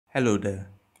Hello there,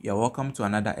 you're welcome to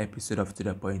another episode of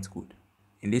ToThePointCode.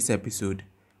 In this episode,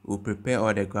 we'll prepare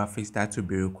all the graphics that will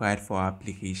be required for our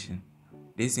application.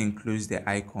 This includes the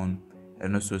icon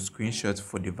and also screenshots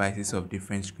for devices of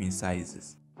different screen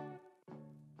sizes.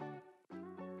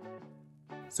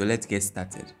 So let's get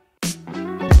started.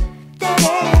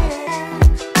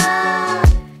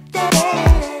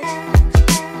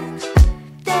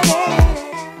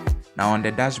 Now on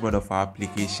the dashboard of our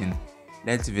application,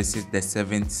 let's visit the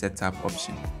 7th setup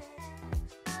option.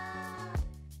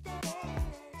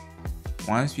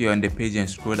 Once we are on the page and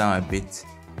scroll down a bit,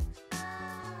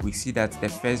 we see that the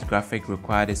first graphic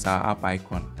required is our app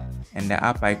icon, and the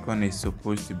app icon is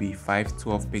supposed to be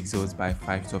 512 pixels by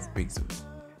 512 pixels.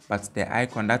 But the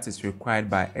icon that is required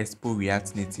by Expo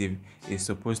React Native is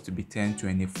supposed to be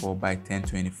 1024 by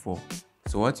 1024.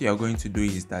 So what you are going to do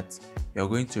is that you are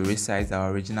going to resize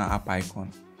our original app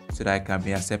icon so that it can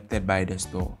be accepted by the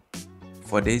store.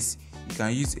 For this, you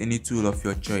can use any tool of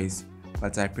your choice,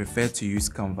 but I prefer to use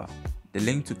Canva. The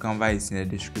link to Canva is in the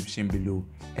description below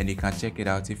and you can check it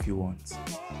out if you want.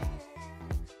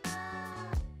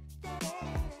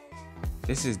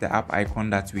 This is the app icon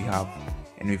that we have,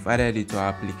 and we've added it to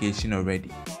our application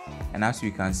already. And as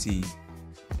you can see,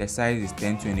 the size is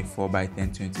 1024 by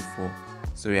 1024,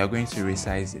 so we are going to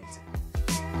resize it.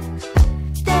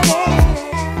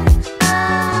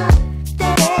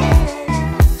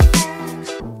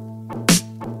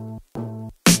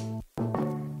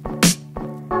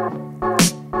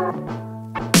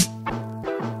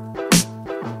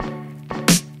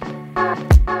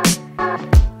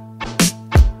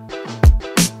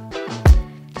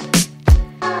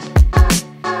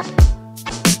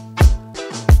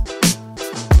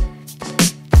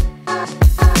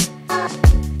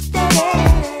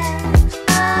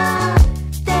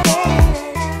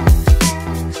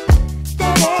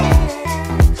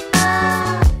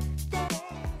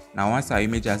 Now once our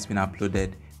image has been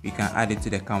uploaded, we can add it to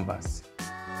the canvas.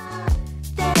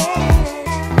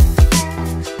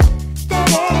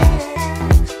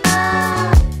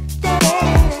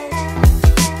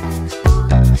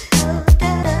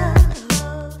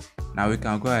 Now we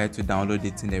can go ahead to download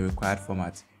it in the required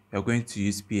format. We are going to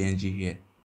use PNG here.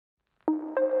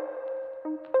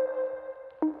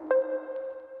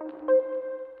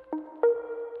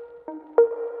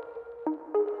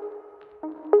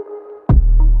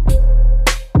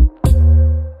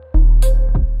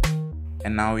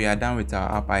 And now we are done with our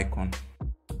app icon.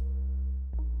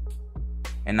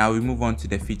 And now we move on to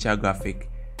the feature graphic.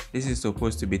 This is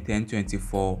supposed to be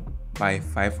 1024 by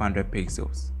 500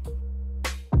 pixels.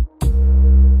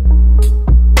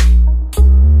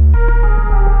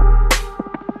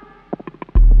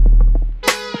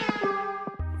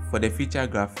 For the feature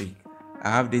graphic, I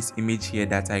have this image here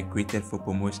that I created for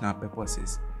promotional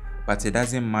purposes, but it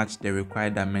doesn't match the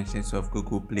required dimensions of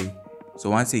Google Play. So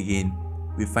once again,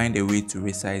 we find a way to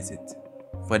resize it.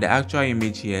 For the actual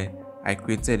image here, I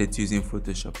created it using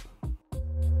Photoshop.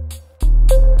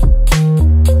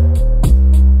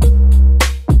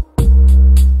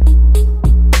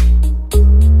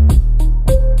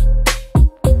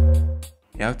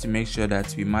 You have to make sure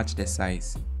that we match the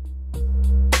size.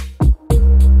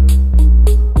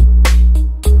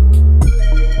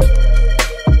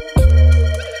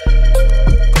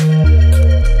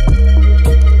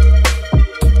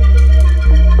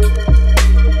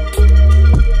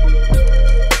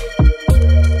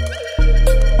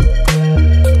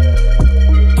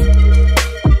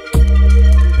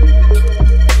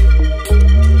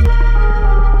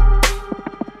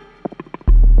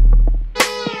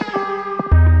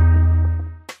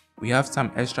 We have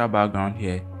some extra background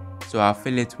here, so I'll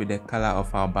fill it with the color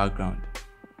of our background,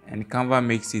 and Canva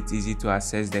makes it easy to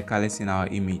access the colors in our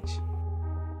image.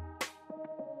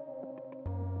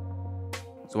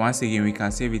 So once again, we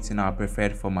can save it in our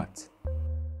preferred format.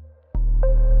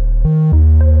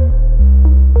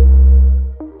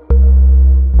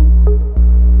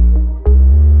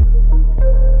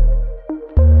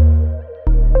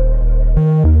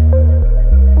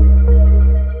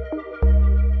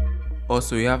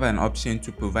 Also, you have an option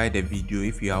to provide a video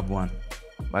if you have one,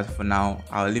 but for now,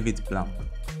 I'll leave it blank.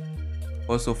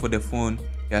 Also, for the phone,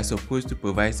 you are supposed to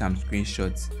provide some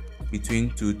screenshots, between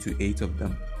 2 to 8 of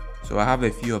them. So I have a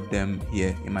few of them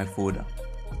here in my folder.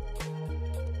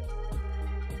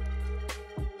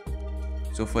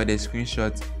 So for the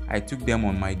screenshots, I took them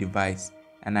on my device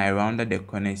and I rounded the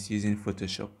corners using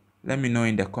Photoshop. Let me know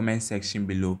in the comment section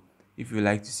below if you'd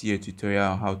like to see a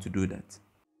tutorial on how to do that.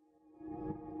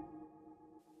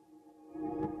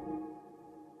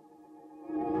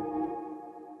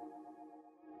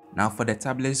 Now for the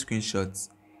tablet screenshots,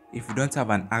 If you don't have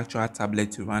an actual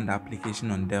tablet to run the application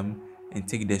on them and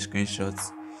take the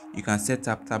screenshots, you can set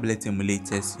up tablet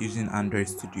emulators using Android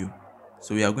Studio.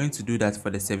 So we are going to do that for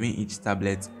the 7-inch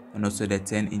tablet and also the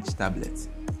 10-inch tablet.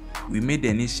 We made the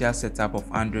initial setup of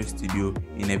Android Studio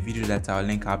in a video that I'll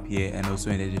link up here and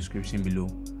also in the description below.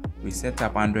 We set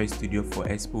up Android Studio for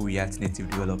Expo React Native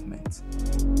development.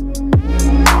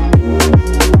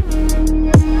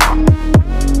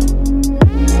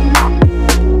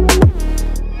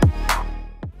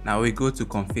 Now we go to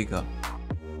Configure.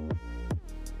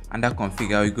 Under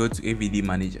Configure, we go to AVD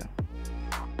Manager.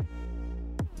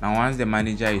 Now once the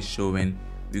manager is showing,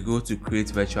 we go to Create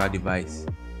Virtual Device.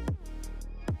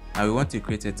 Now we want to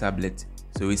create a tablet,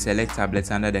 so we select Tablet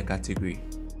under the category.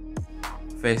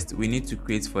 First, we need to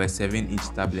create for a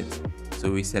 7-inch tablet,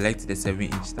 so we select the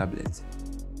 7-inch tablet.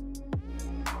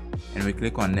 And we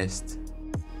click on Next.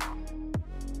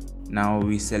 Now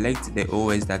we select the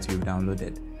OS that we've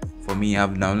downloaded. For me,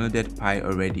 I've downloaded Pi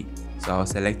already, so I'll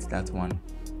select that one.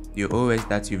 Your OS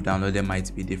that you've downloaded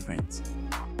might be different.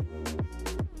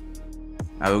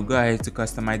 I will go ahead to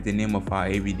customize the name of our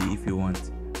AVD if you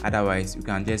want, otherwise you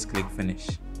can just click Finish.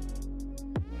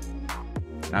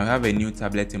 Now we have a new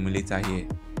tablet emulator here.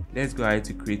 Let's go ahead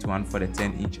to create one for the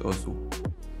 10-inch also.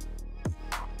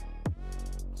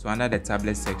 So under the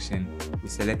tablet section, we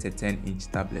select a 10-inch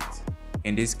tablet.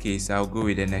 In this case, I'll go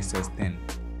with the Nexus 10.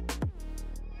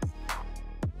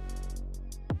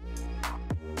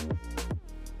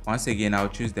 Once again, I'll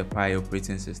choose the Pi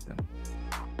operating system.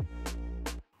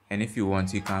 And if you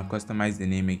want, you can customize the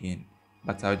name again,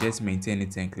 but I'll just maintain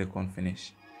it and click on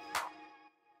Finish.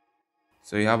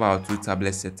 So we have our two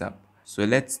tablets set up. So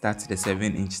let's start the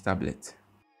 7-inch tablet.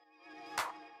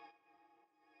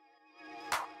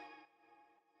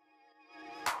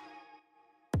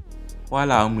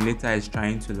 While our emulator is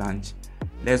trying to launch,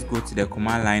 let's go to the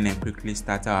command line and quickly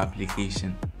start our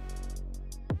application.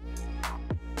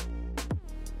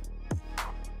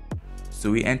 So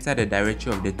we enter the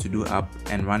directory of the to-do app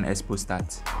and run Expo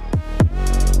start.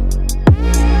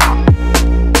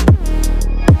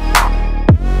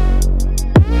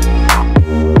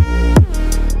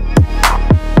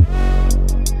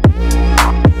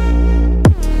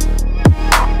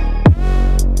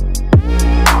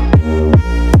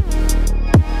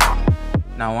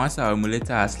 Now once our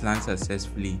emulator has launched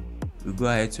successfully, we go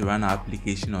ahead to run our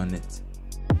application on it.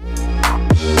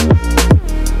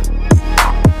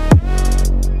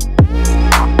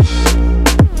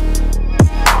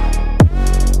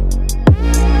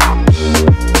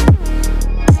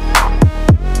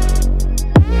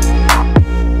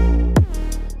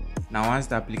 Now once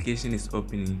the application is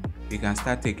opening, we can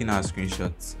start taking our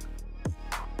screenshots.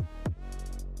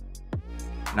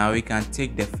 Now we can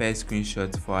take the first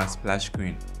screenshot for our splash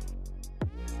screen.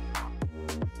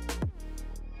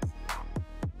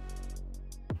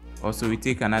 Also, we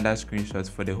take another screenshot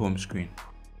for the home screen.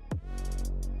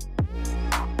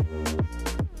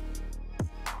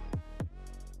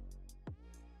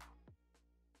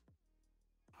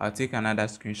 I'll take another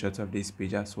screenshot of this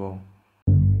page as well.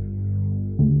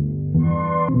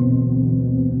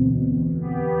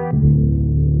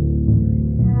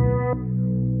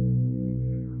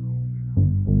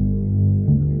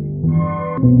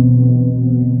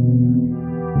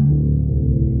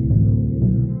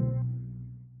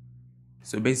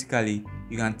 So basically,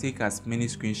 you can take as many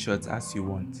screenshots as you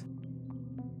want.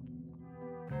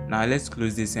 Now let's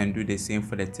close this and do the same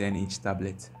for the 10-inch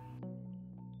tablet.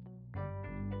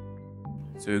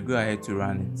 So we go ahead to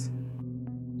run it.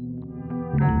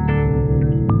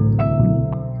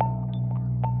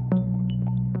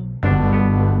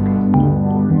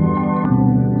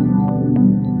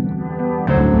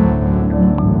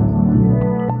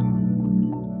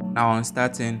 Now on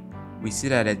starting, we see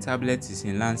that the tablet is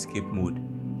in landscape mode,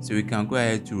 so we can go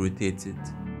ahead to rotate it.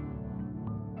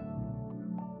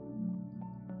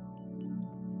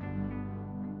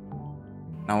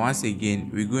 Now once again,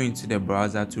 we go into the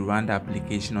browser to run the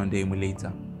application on the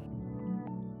emulator.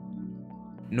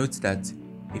 Note that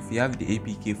if you have the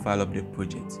APK file of the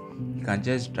project, you can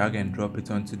just drag and drop it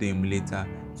onto the emulator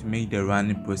to make the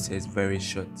running process very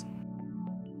short.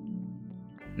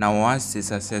 Now once it's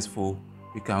successful,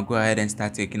 we can go ahead and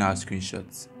start taking our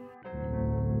screenshots.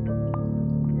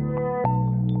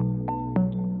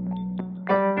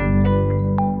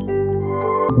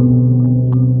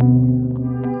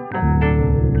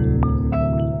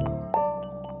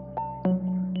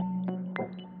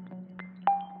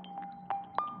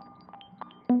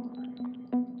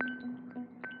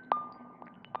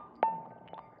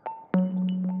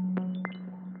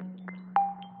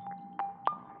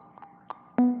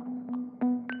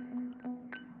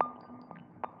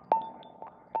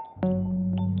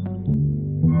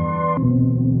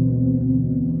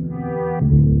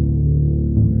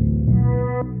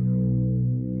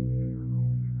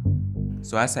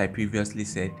 So as I previously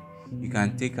said, you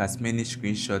can take as many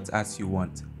screenshots as you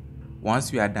want.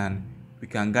 Once we are done, we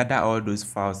can gather all those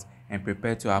files and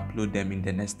prepare to upload them in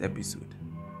the next episode.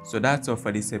 So that's all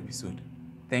for this episode.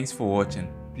 Thanks for watching.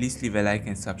 Please leave a like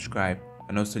and subscribe,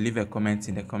 and also leave a comment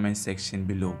in the comment section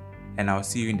below, and I'll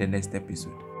see you in the next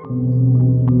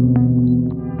episode.